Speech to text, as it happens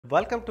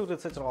Welcome to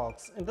Research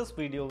Rocks. In this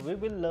video, we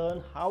will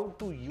learn how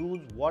to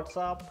use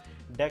WhatsApp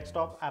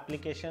desktop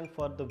application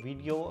for the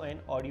video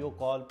and audio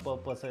call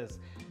purposes.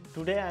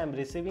 Today I am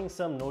receiving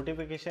some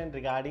notification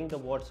regarding the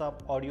WhatsApp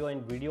audio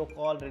and video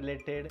call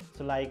related.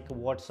 So like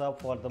WhatsApp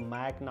for the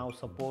Mac now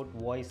support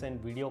voice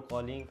and video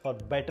calling. For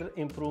better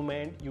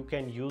improvement, you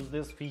can use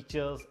these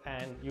features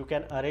and you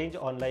can arrange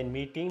online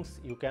meetings,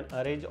 you can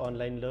arrange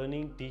online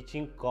learning,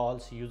 teaching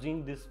calls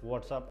using this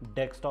WhatsApp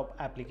desktop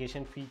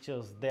application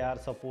features. They are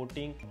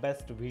supporting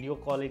best video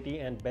quality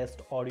and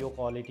best audio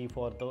quality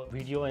for the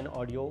video and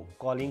audio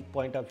calling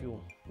point of view.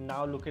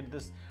 Now look at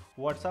this.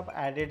 WhatsApp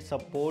added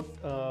support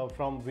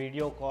from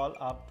video call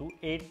up to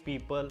 8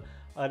 people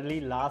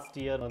early last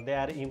year. They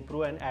are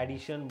improve and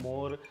addition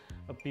more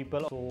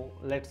people. So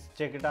let's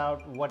check it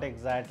out what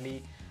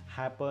exactly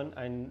happened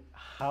and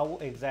how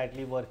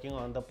exactly working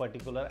on the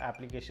particular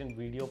application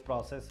video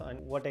process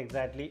and what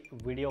exactly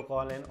video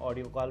call and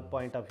audio call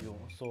point of view.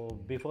 So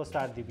before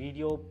start the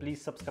video,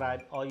 please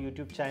subscribe our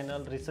YouTube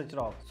channel Research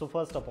Rock. So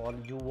first of all,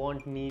 you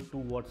won't need to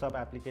WhatsApp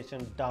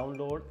application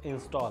download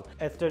install.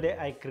 Yesterday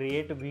I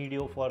create a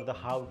video for the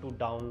how to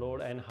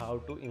download and how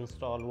to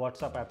install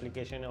WhatsApp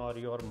application or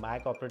your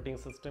Mac operating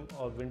system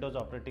or Windows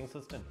operating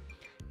system.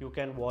 You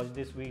can watch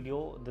this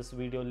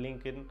video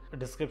link in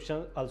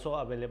description also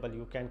available.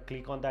 You can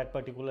click on that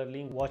particular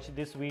link, watch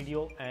this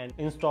video and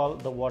install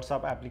the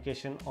WhatsApp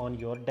application on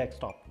your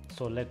desktop.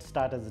 So let's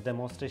start as a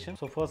demonstration.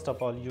 So first of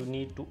all, you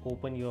need to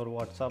open your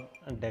WhatsApp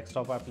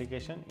desktop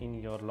application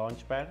in your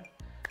launchpad.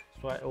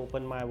 So I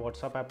open my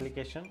WhatsApp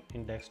application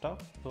in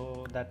desktop.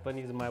 So that one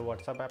is my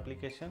WhatsApp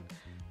application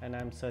and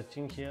I'm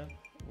searching here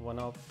one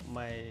of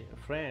my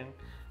friend,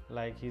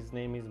 like his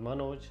name is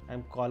Manoj.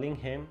 I'm calling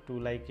him to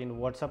like in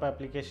WhatsApp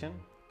application.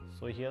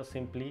 So here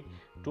simply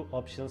two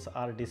options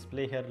are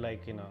display here,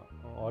 like in a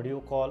audio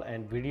call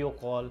and video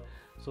call.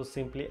 So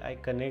simply I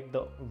connect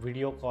the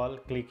video call,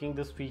 clicking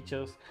these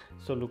features.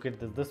 So look at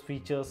this, these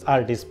features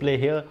are display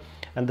here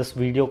and this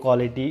video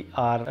quality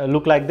are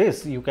look like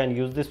this. You can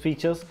use these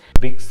features,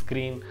 big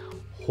screen,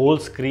 whole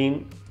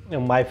screen,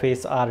 my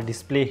face are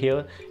display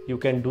here. You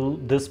can do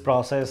this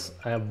process.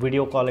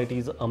 Video quality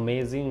is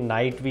amazing.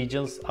 Night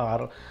visions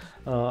are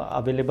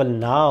available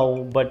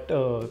now, but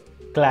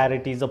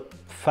clarity is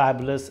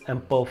fabulous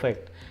and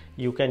perfect.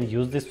 You can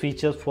use these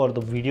features for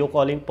the video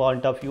calling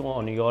point of view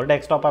on your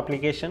desktop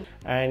application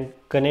and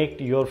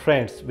connect your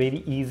friends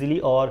very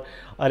easily or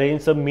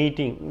arrange a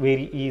meeting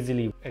very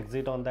easily.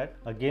 Exit on that.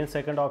 Again,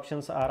 second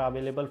options are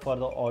available for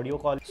the audio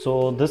call.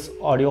 So this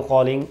audio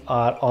calling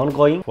are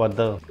ongoing for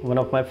the one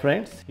of my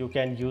friends. You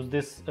can use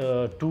this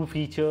two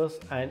features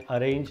and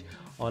arrange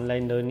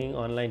online learning,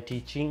 online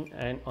teaching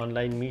and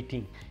online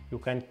meeting. You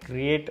can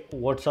create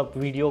WhatsApp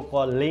video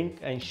call link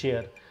and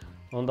share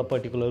on the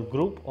particular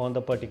group, on the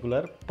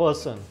particular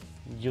person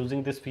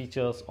using these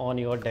features on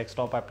your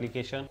desktop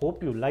application.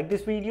 Hope you like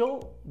this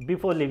video.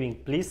 Before leaving,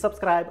 please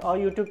subscribe our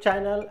YouTube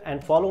channel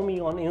and follow me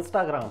on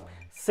Instagram,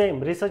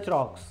 same Research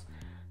Rocks.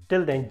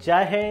 Till then,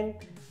 Jai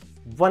Hind,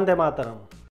 Vande Mataram.